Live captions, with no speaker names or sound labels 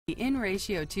The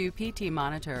InRatio 2 PT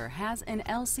monitor has an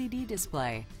LCD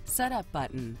display, setup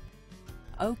button,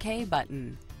 OK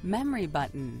button, memory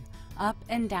button, up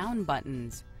and down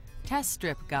buttons, test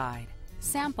strip guide,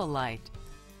 sample light,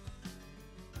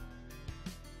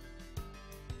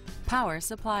 power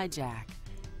supply jack,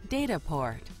 data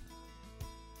port,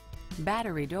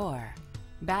 battery door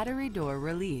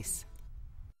release.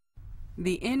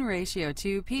 The InRatio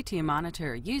 2 PT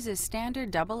monitor uses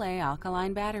standard AA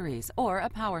alkaline batteries or a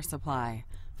power supply.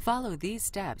 Follow these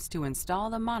steps to install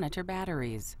the monitor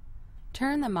batteries.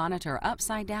 Turn the monitor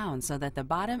upside down so that the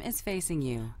bottom is facing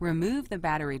you. Remove the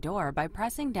battery door by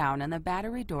pressing down on the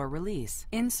battery door release.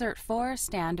 Insert 4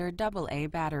 standard AA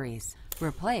batteries.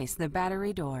 Replace the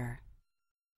battery door.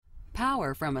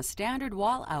 Power from a standard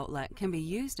wall outlet can be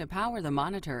used to power the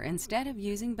monitor instead of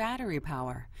using battery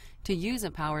power. To use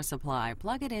a power supply,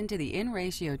 plug it into the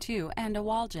InRatio 2 and a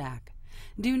wall jack.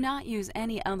 Do not use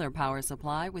any other power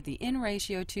supply with the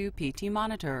InRatio 2 PT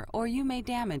monitor or you may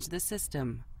damage the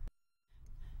system.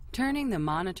 Turning the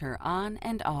monitor on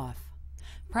and off.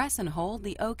 Press and hold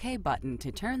the OK button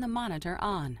to turn the monitor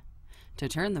on. To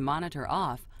turn the monitor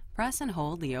off, press and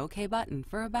hold the OK button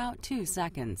for about 2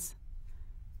 seconds.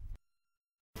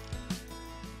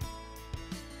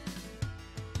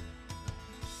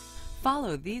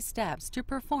 Follow these steps to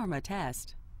perform a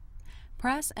test.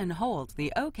 Press and hold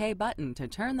the OK button to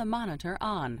turn the monitor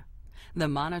on. The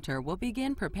monitor will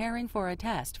begin preparing for a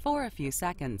test for a few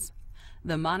seconds.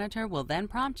 The monitor will then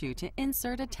prompt you to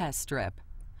insert a test strip.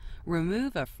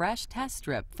 Remove a fresh test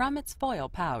strip from its foil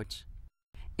pouch.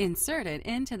 Insert it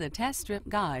into the test strip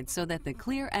guide so that the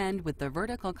clear end with the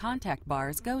vertical contact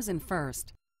bars goes in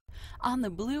first. On the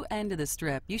blue end of the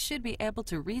strip, you should be able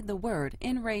to read the word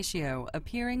InRatio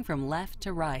appearing from left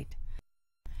to right.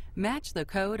 Match the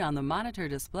code on the monitor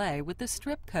display with the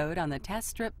strip code on the test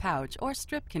strip pouch or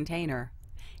strip container.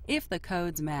 If the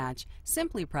codes match,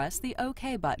 simply press the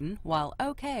OK button while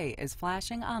OK is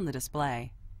flashing on the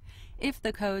display. If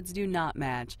the codes do not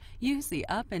match, use the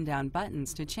up and down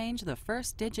buttons to change the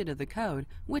first digit of the code,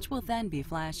 which will then be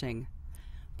flashing.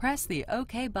 Press the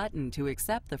OK button to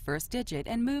accept the first digit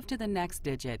and move to the next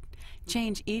digit.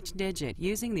 Change each digit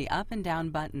using the up and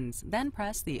down buttons, then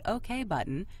press the OK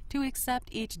button to accept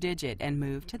each digit and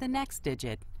move to the next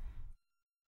digit.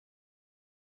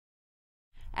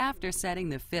 After setting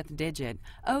the 5th digit,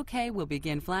 OK will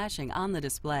begin flashing on the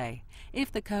display.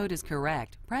 If the code is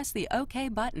correct, press the OK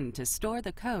button to store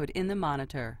the code in the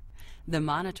monitor. The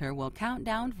monitor will count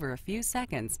down for a few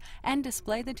seconds and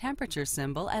display the temperature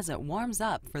symbol as it warms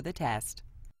up for the test.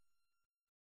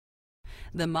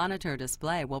 The monitor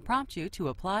display will prompt you to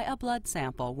apply a blood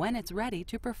sample when it's ready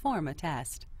to perform a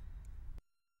test.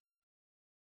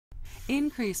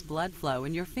 Increase blood flow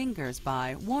in your fingers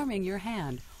by warming your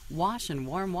hand. Wash in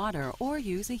warm water or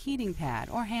use a heating pad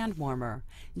or hand warmer,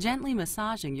 gently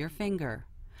massaging your finger.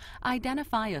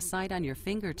 Identify a site on your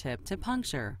fingertip to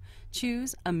puncture.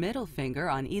 Choose a middle finger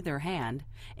on either hand,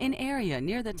 an area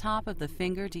near the top of the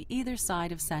finger to either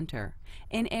side of center,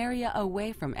 an area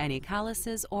away from any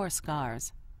calluses or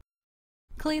scars.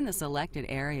 Clean the selected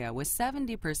area with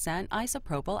 70%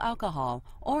 isopropyl alcohol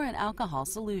or an alcohol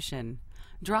solution.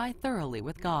 Dry thoroughly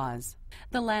with gauze.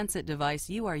 The lancet device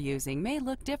you are using may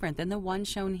look different than the one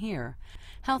shown here.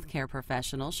 Healthcare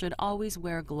professionals should always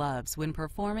wear gloves when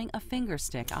performing a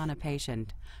fingerstick on a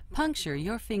patient. Puncture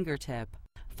your fingertip.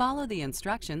 Follow the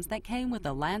instructions that came with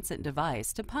the lancet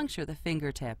device to puncture the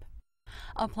fingertip.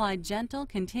 Apply gentle,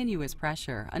 continuous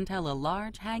pressure until a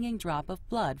large hanging drop of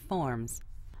blood forms.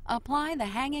 Apply the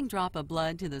hanging drop of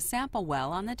blood to the sample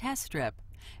well on the test strip.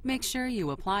 Make sure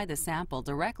you apply the sample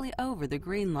directly over the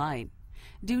green light.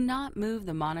 Do not move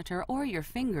the monitor or your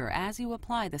finger as you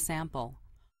apply the sample.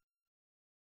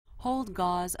 Hold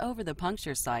gauze over the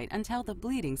puncture site until the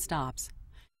bleeding stops.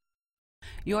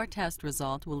 Your test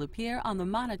result will appear on the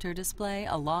monitor display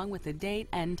along with the date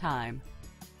and time.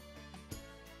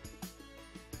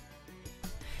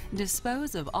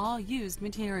 Dispose of all used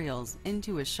materials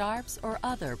into a sharps or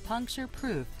other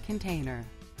puncture-proof container.